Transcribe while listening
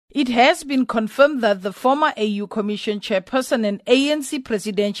It has been confirmed that the former AU Commission Chairperson and ANC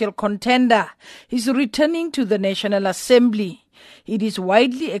presidential contender is returning to the National Assembly. It is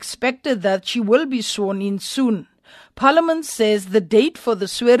widely expected that she will be sworn in soon. Parliament says the date for the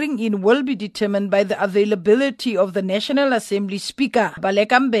swearing-in will be determined by the availability of the National Assembly Speaker,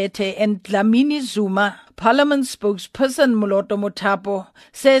 Baleka Mbete, and Dlamini-Zuma. Parliament spokesperson Moloto Mothapo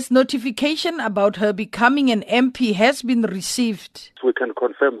says notification about her becoming an MP has been received. We can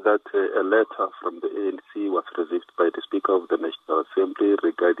confirm that a letter from the ANC was received by the Speaker of the National Assembly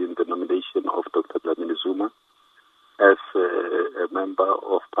regarding the nomination of Dr. Dlamini-Zuma as a member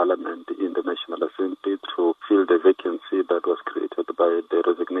of Parliament in the National Assembly to fill the vacancy that was created by the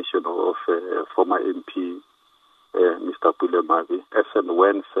resignation of former MP, Mr. Dlamini-Zuma. As and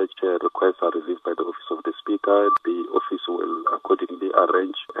when such requests are received by the Office of the Speaker, the Office will accordingly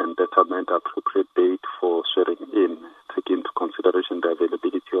arrange and determine the appropriate date for swearing in, taking into consideration the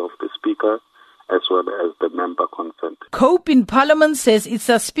availability of the Speaker as well as the member consent. COPE in Parliament says it's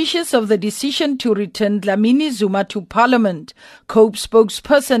suspicious of the decision to return Dlamini-Zuma to Parliament. COPE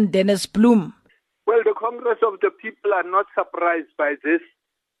spokesperson Dennis Bloom. Well, the Congress of the People are not surprised by this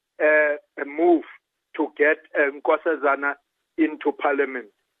move to get Nkosazana into Parliament.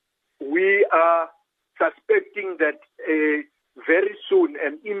 We are suspecting that very soon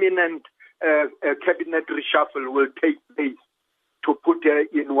an imminent cabinet reshuffle will take place to put her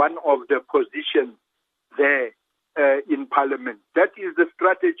in one of the positions there in Parliament. That is the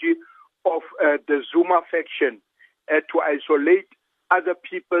strategy of the Zuma faction to isolate other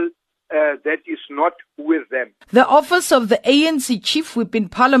people that is not with them. The office of the ANC Chief Whip in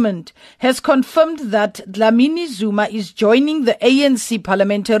Parliament has confirmed that Dlamini-Zuma is joining the ANC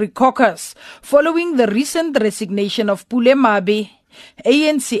Parliamentary Caucus following the recent resignation of Dlamini-Zuma.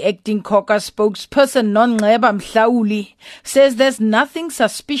 ANC Acting Caucus spokesperson Nongceba Mhlauli says there's nothing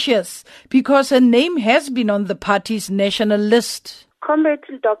suspicious because her name has been on the party's national list. Comrade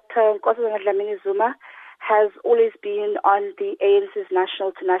Dr. Nkosazana Dlamini-Zuma has always been on the ANC's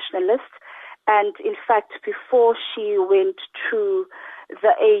national to national list, and in fact before she went to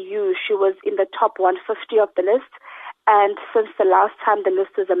the AU she was in the top 150 of the list, and since the last time the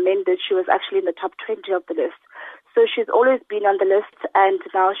list was amended she was actually in the top 20 of the list. So she's always been on the list, and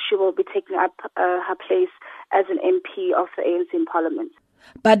now she will be taking up her place as an MP of the ANC in Parliament.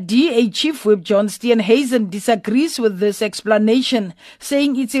 But DA Chief Whip John Steenhuisen disagrees with this explanation,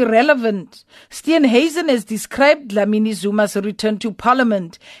 saying it's irrelevant. Steenhuisen has described Dlamini-Zuma's return to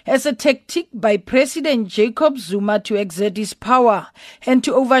Parliament as a tactic by President Jacob Zuma to exert his power and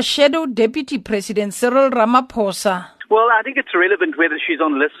to overshadow Deputy President Cyril Ramaphosa. Well, I think it's irrelevant whether she's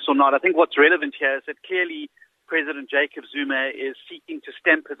on lists or not. I think what's relevant here is that clearly President Jacob Zuma is seeking to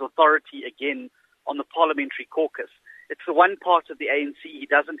stamp his authority again on the parliamentary caucus. It's the one part of the ANC he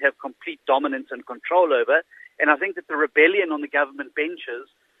doesn't have complete dominance and control over, and I think that the rebellion on the government benches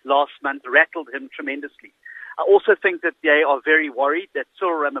last month rattled him tremendously. I also think that they are very worried that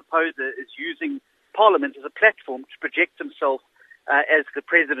Cyril Ramaphosa is using Parliament as a platform to project himself as the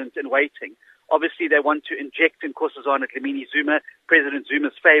president in waiting. Obviously, they want to inject Nkosazana Dlamini-Zuma, President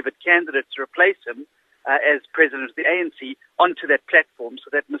Zuma's favoured candidate, to replace him as president of the ANC onto that platform so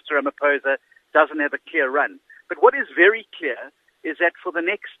that Mr. Ramaphosa doesn't have a clear run. But what is very clear is that for the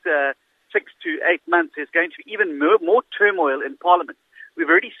next 6 to 8 months there's going to be even more turmoil in Parliament. We've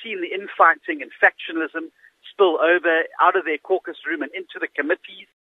already seen the infighting and factionalism spill over out of their caucus room and into the committees.